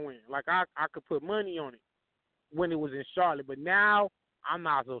was gonna win. Like I could put money on it when it was in Charlotte, but now I'm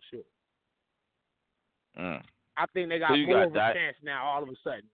not so sure. I think they got more of a chance now all of a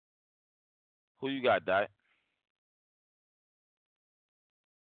sudden. Who you got, Dot?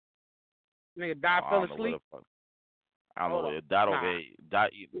 Nigga, Dot fell asleep. I don't know what Dot over here.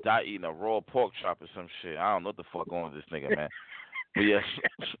 Dot eating a raw pork chop or some shit. I don't know what the fuck going on with this nigga, man. But yes.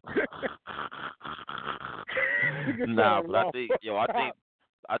 Nah, but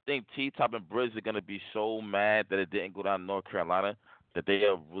I think T-Top and Brizz are gonna be so mad that it didn't go down to North Carolina that they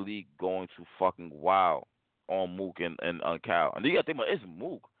are really going to fucking wild on Mook and Cal. And you gotta think about it's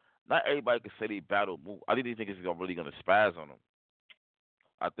Mook. Not everybody can say they battle Mook. I didn't think it's really gonna spaz on him.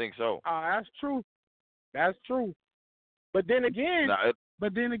 I think so. That's true. That's true. But then again,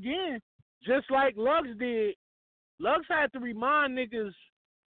 just like Lux did, Lux had to remind niggas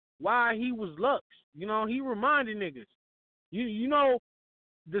why he was Lux. You know, he reminded niggas. You know,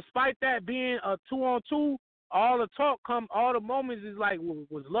 despite that being a 2-on-2, all the moments is like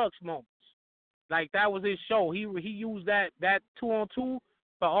was Lux moments. Like that was his show. He used that 2-on-2 to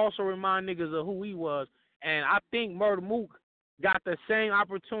also remind niggas of who he was. And I think Murda Mook got the same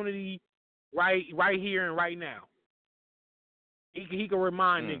opportunity right here and right now. He can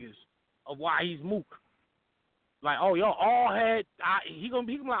remind niggas of why he's Mook. Like, oh, y'all all had. He gonna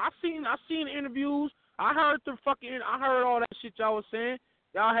be like, I seen interviews. I heard all that shit y'all was saying.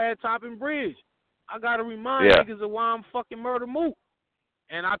 Y'all had Top and Bridge. I gotta remind niggas of why I'm fucking Murda Mook.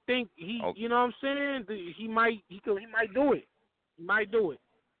 And I think you know what I'm saying? He might do it. He might do it.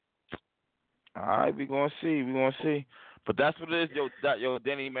 All right, we gonna see. But that's what it is, yo,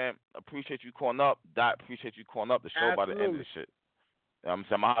 Denny, man. Appreciate you calling up. Dot, appreciate you calling up the show. Absolutely. By the end of this shit. I'm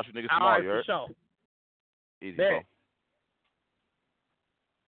saying, I'm gonna house you niggas tomorrow. All right, for sure. Easy, bro.